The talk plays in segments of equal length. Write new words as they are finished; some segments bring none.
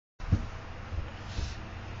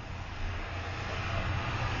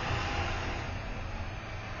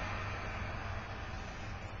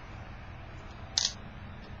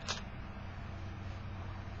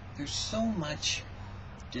there's so much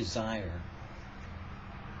desire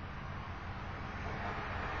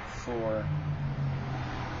for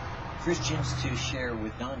Christians to share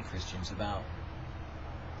with non-Christians about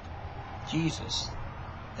Jesus,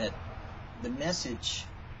 that the message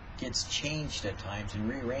gets changed at times and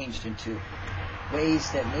rearranged into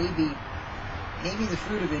ways that maybe the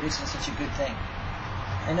fruit of it isn't such a good thing.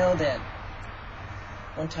 I know that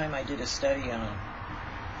one time I did a study on,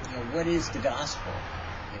 what is the gospel?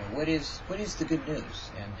 What is the good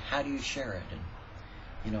news, and how do you share it?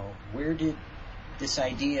 And where did this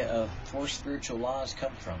idea of 4 spiritual laws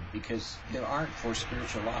come from? Because there aren't 4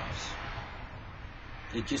 spiritual laws.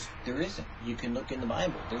 There isn't. You can look in the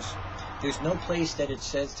Bible. There's no place that it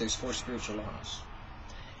says there's 4 spiritual laws.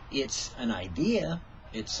 It's an idea.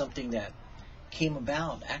 It's something that came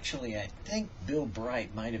about. Actually, I think Bill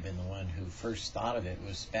Bright might have been the one who first thought of it. It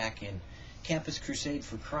was back in Campus Crusade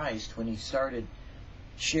for Christ, when he started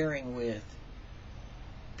sharing with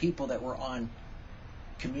people that were on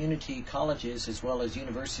community colleges as well as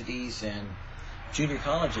universities and junior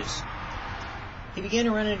colleges. He began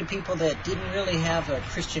to run into people that didn't really have a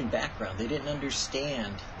Christian background. They didn't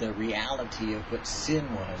understand the reality of what sin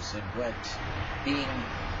was and what being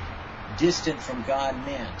distant from God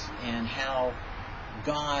meant, and how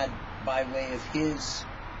God, by way of His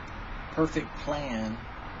perfect plan,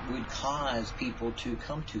 would cause people to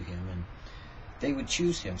come to Him and they would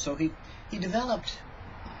choose Him. So he developed,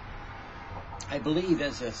 I believe,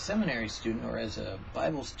 as a seminary student or as a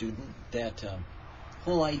Bible student, that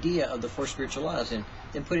whole idea of the 4 spiritual laws, and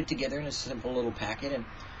then put it together in a simple little packet. And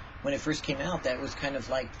when it first came out, that was kind of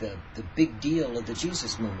like the big deal of the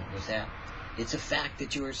Jesus movement, was that it's a fact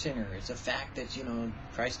that you're a sinner. It's a fact that,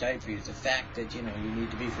 Christ died for you. It's a fact that, you need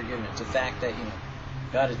to be forgiven. It's a fact that,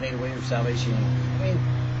 God has made a way of salvation. I mean,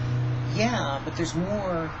 yeah, but there's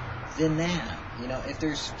more than that. If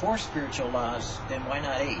there's 4 spiritual laws, then why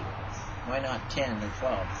not 8? Why not 10 or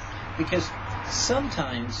 12? Because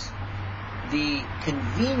sometimes the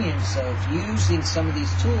convenience of using some of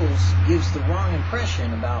these tools gives the wrong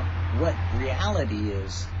impression about what reality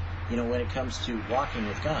is, when it comes to walking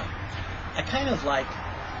with God.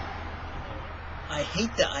 I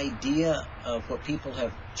hate the idea of what people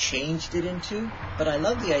have changed it into, but I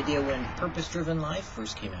love the idea when Purpose-Driven Life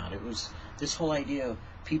first came out. It was this whole idea of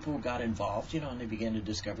people got involved, and they began to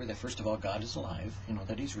discover that, first of all, God is alive,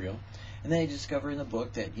 that He's real. And then they discover in the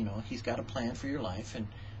book that, He's got a plan for your life, and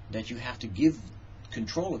that you have to give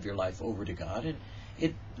control of your life over to God. And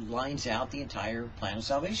it lines out the entire plan of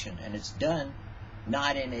salvation. And it's done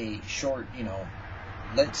not in a short,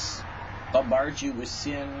 let's bombard you with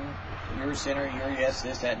sin, you're a sinner, you're yes,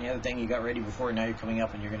 this, that, and the other thing you got ready before, and now you're coming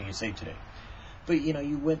up and you're going to get saved today. But,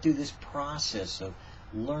 you went through this process of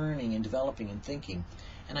learning and developing and thinking.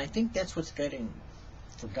 And I think that's what's getting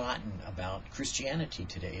forgotten about Christianity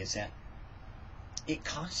today, is that it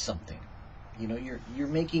costs something. You're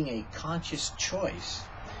making a conscious choice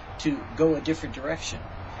to go a different direction.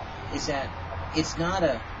 Is that it's not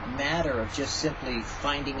a matter of just simply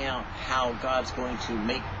finding out how God's going to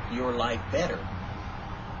make your life better,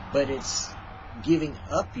 but it's giving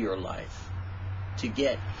up your life to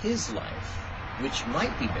get His life, which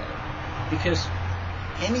might be better. Because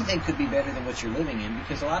anything could be better than what you're living in,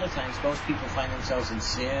 because a lot of times most people find themselves in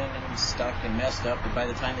sin and stuck and messed up, and by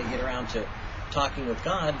the time they get around to talking with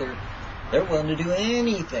God, they're willing to do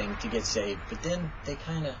anything to get saved. But then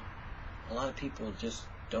a lot of people just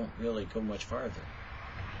don't really go much farther.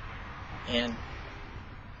 And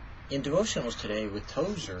in devotionals today with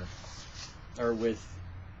Tozer,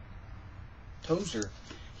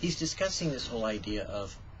 he's discussing this whole idea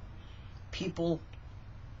of people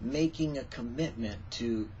making a commitment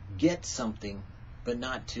to get something but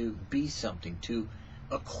not to be something, to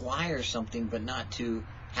acquire something but not to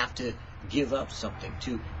have to give up something,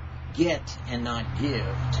 to get and not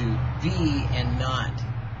give, to be and not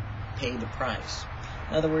pay the price.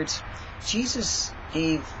 In other words, Jesus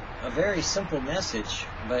gave a very simple message,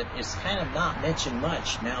 but it's kind of not mentioned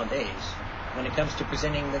much nowadays when it comes to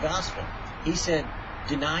presenting the gospel. He said,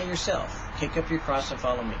 deny yourself, pick up your cross and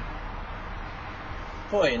follow me.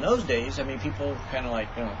 Boy, in those days, people kind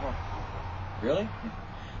of really?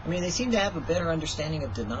 They seem to have a better understanding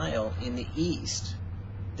of denial in the East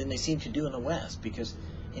than they seem to do in the West, because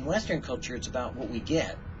in Western culture, it's about what we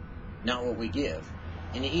get, not what we give.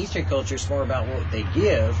 In the Eastern culture, it's more about what they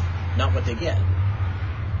give, not what they get.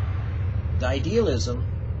 The idealism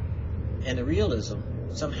and the realism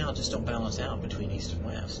somehow just don't balance out between East and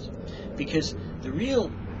West. Because the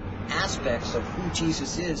real aspects of who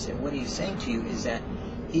Jesus is and what He's saying to you is that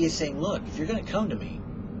He is saying, look, if you're going to come to me,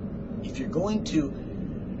 if you're going to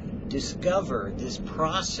discover this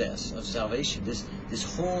process of salvation,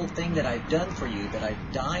 this whole thing that I've done for you, that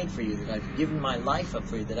I've died for you, that I've given my life up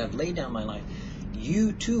for you, that I've laid down my life,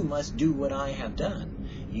 you too must do what I have done.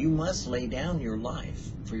 You must lay down your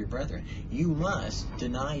life for your brethren. You must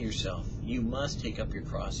deny yourself. You must take up your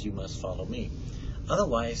cross. You must follow me.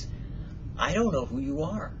 Otherwise, I don't know who you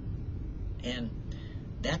are. And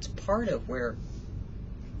that's part of where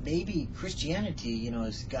maybe Christianity,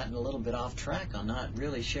 has gotten a little bit off track on not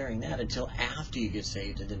really sharing that until after you get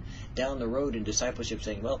saved, and then down the road in discipleship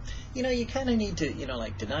saying, well, you kind of need to,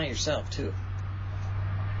 deny yourself too.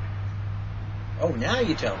 Oh, now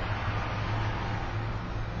you tell me.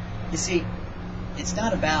 You see, it's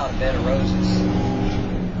not about a bed of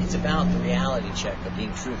roses. It's about the reality check of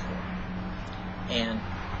being truthful. And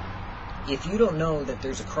if you don't know that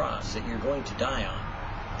there's a cross that you're going to die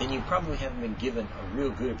on, then you probably haven't been given a real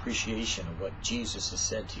good appreciation of what Jesus has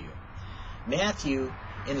said to you. Matthew,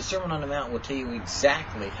 in the Sermon on the Mount, will tell you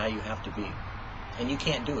exactly how you have to be. And you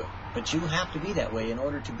can't do it. But you have to be that way in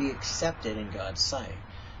order to be accepted in God's sight.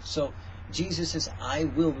 So Jesus says, I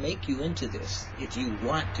will make you into this if you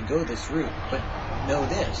want to go this route. But know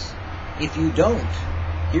this, if you don't,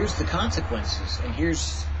 here's the consequences, and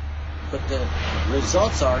here's what the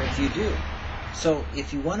results are if you do. So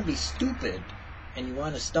if you want to be stupid and you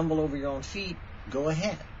want to stumble over your own feet, go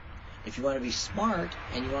ahead. If you want to be smart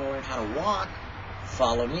and you want to learn how to walk,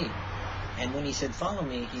 follow me. And when he said follow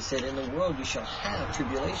me, he said, in the world you shall have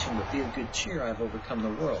tribulation, but be of good cheer, I have overcome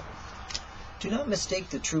the world. Do not mistake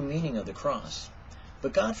the true meaning of the cross.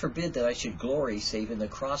 But God forbid that I should glory save in the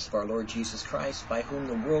cross of our Lord Jesus Christ, by whom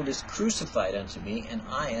the world is crucified unto me, and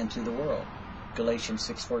I unto the world. Galatians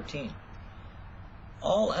 6:14.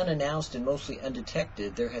 All unannounced and mostly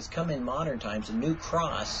undetected, there has come in modern times a new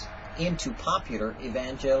cross into popular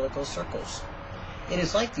evangelical circles. It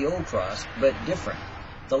is like the old cross, but different.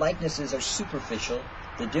 The likenesses are superficial,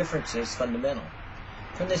 the differences fundamental.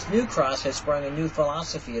 From this new cross has sprung a new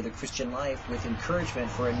philosophy of the Christian life, with encouragement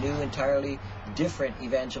for a new, entirely different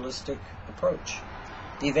evangelistic approach.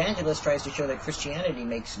 The evangelist tries to show that Christianity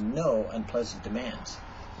makes no unpleasant demands.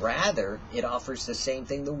 Rather, it offers the same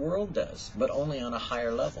thing the world does, but only on a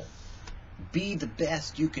higher level. Be the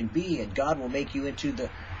best you can be, and God will make you into the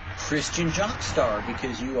Christian jock star,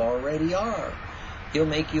 because you already are. He'll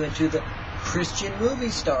make you into the Christian movie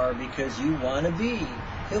star, because you want to be.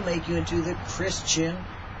 He'll make you into the Christian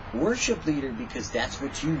worship leader, because that's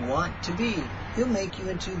what you want to be. He'll make you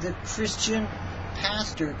into the Christian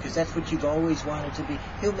pastor, because that's what you've always wanted to be.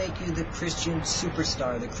 He'll make you the Christian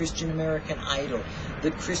superstar, the Christian American Idol,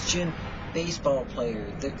 the Christian baseball player,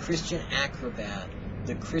 the Christian acrobat,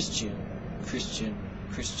 the Christian.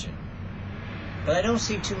 But I don't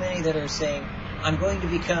see too many that are saying, I'm going to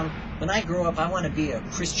become, when I grow up, I want to be a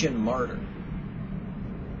Christian martyr.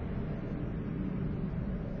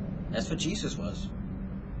 That's what Jesus was.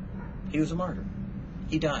 He was a martyr.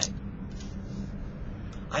 He died.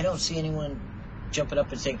 I don't see anyone jumping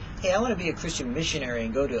up and saying, hey, I want to be a Christian missionary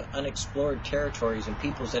and go to unexplored territories and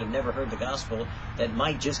peoples that have never heard the gospel that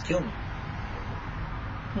might just kill me.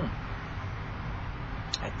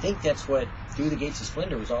 I think that's what Through the Gates of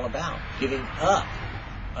Splendor was all about. Giving up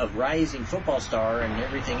a rising football star and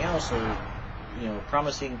everything else, or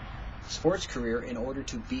promising sports career in order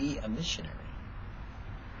to be a missionary.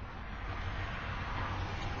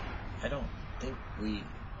 I don't think we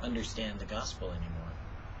understand the gospel anymore.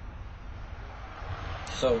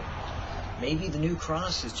 So maybe the new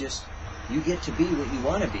cross is just, you get to be what you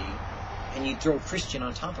want to be, and you throw Christian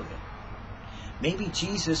on top of it. Maybe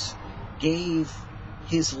Jesus gave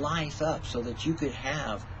his life up so that you could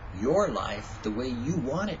have your life the way you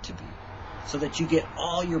want it to be, so that you get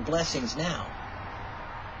all your blessings now.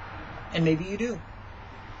 And maybe you do.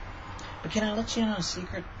 But can I let you in on a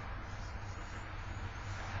secret?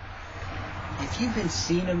 If you've been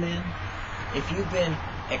seen of men, if you've been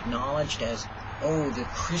acknowledged as, the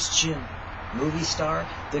Christian movie star,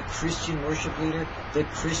 the Christian worship leader, the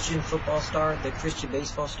Christian football star, the Christian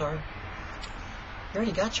baseball star, you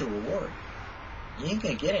already got your reward. You ain't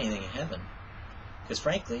going to get anything in heaven. Because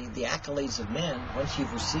frankly, the accolades of men, once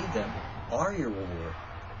you've received them, are your reward.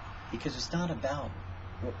 Because it's not about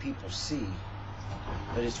what people see,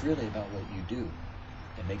 but it's really about what you do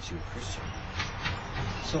that makes you a Christian.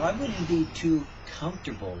 So I wouldn't be too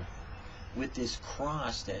comfortable with this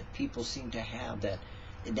cross that people seem to have, that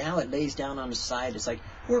now it lays down on the side. It's like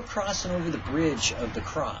we're crossing over the bridge of the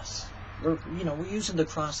cross. We're using the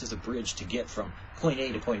cross as a bridge to get from point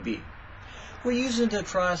A to point B. We're using the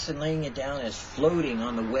cross and laying it down as floating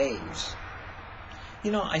on the waves.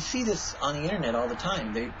 I see this on the internet all the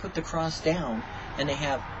time. They put the cross down and they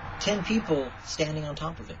have 10 people standing on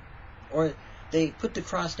top of it. Or they put the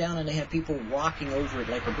cross down and they have people walking over it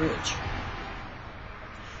like a bridge.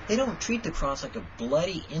 They don't treat the cross like a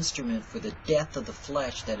bloody instrument for the death of the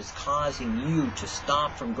flesh that is causing you to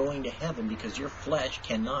stop from going to heaven, because your flesh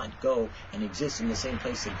cannot go and exist in the same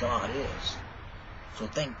place that God is. So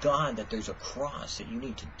thank God that there's a cross that you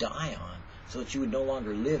need to die on, so that you would no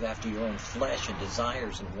longer live after your own flesh and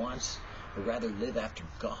desires and wants, but rather live after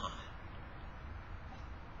God.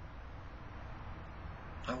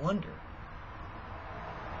 I wonder,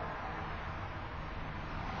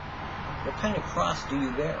 what kind of cross do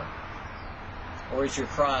you bear? Or is your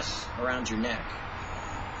cross around your neck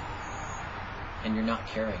and you're not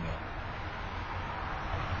carrying it?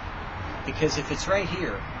 Because if it's right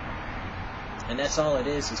here, and that's all it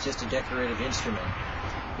is just a decorative instrument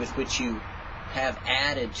with which you have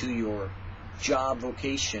added to your job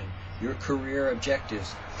vocation, your career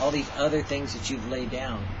objectives, all these other things that you've laid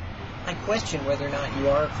down, I question whether or not you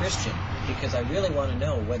are a Christian, because I really want to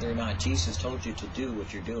know whether or not Jesus told you to do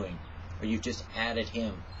what you're doing, or you've just added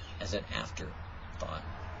him as an afterthought.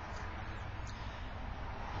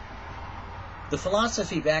 The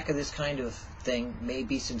philosophy back of this kind of thing may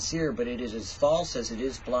be sincere, but it is as false as it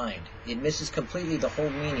is blind. It misses completely the whole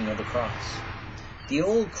meaning of the cross. The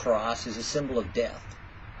old cross is a symbol of death.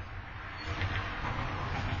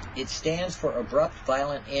 It stands for abrupt,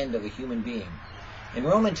 violent end of a human being. In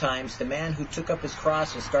Roman times, the man who took up his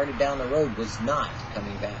cross and started down the road was not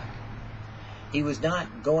coming back. He was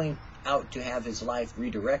not going out to have his life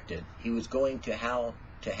redirected. He was going to how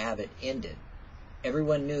to have it ended.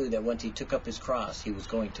 Everyone knew that once he took up his cross, he was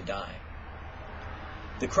going to die.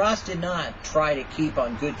 The cross did not try to keep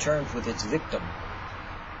on good terms with its victim.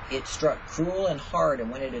 It struck cruel and hard,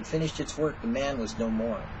 and when it had finished its work, the man was no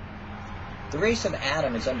more. The race of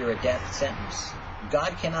Adam is under a death sentence.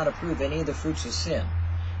 God cannot approve any of the fruits of sin.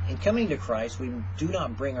 In coming to Christ, we do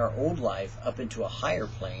not bring our old life up into a higher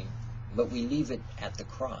plane, but we leave it at the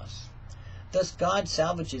cross. Thus, God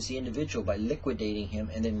salvages the individual by liquidating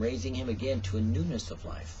him and then raising him again to a newness of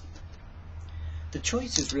life. The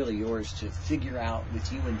choice is really yours to figure out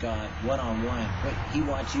with you and God, one-on-one, what he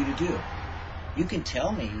wants you to do. You can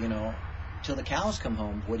tell me, till the cows come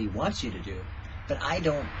home, what he wants you to do, but I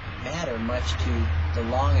don't matter much to the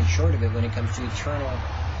long and short of it when it comes to eternal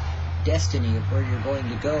destiny of where you're going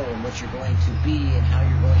to go and what you're going to be and how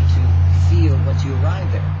you're going to feel once you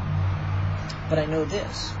arrive there. But I know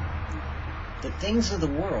this: the things of the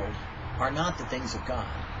world are not the things of God.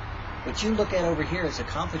 What you look at over here as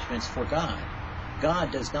accomplishments for God,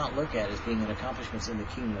 God does not look at as being an accomplishments in the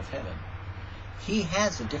kingdom of heaven. He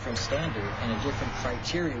has a different standard and a different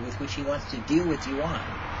criteria with which he wants to deal with you on.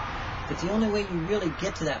 But the only way you really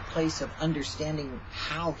get to that place of understanding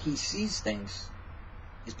how he sees things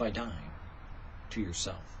is by dying to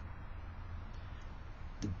yourself.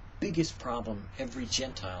 The biggest problem every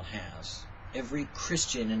Gentile has, every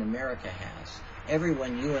Christian in America has,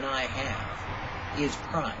 everyone you and I have, is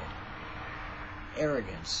pride,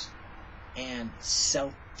 arrogance, and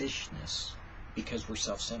selfishness, because we're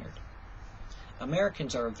self-centered.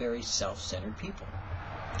 Americans are a very self-centered people.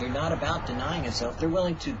 They're not about denying themselves. They're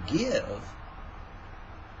willing to give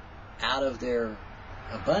out of their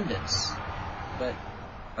abundance, but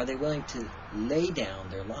are they willing to lay down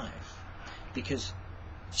their life? Because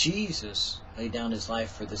Jesus laid down his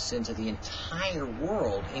life for the sins of the entire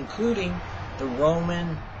world, including the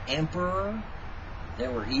Roman emperor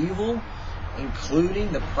that were evil,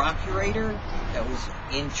 including the procurator that was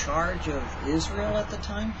in charge of Israel at the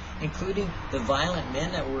time, including the violent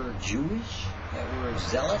men that were Jewish, that were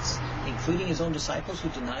zealots, including his own disciples who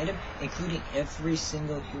denied him, including every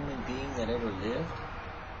single human being that ever lived.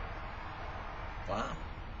 Wow.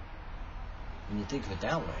 When you think of it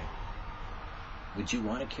that way, would you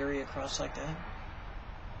want to carry a cross like that?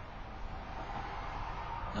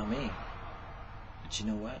 Not me. But you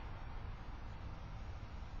know what?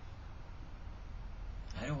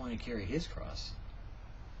 I don't want to carry his cross.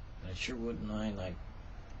 But I sure wouldn't mind,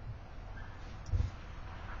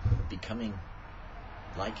 becoming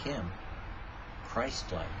like him,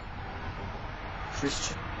 Christ-like,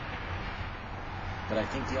 Christian. But I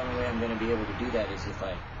think the only way I'm going to be able to do that is if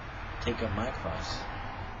I take up my cross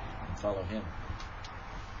and follow him.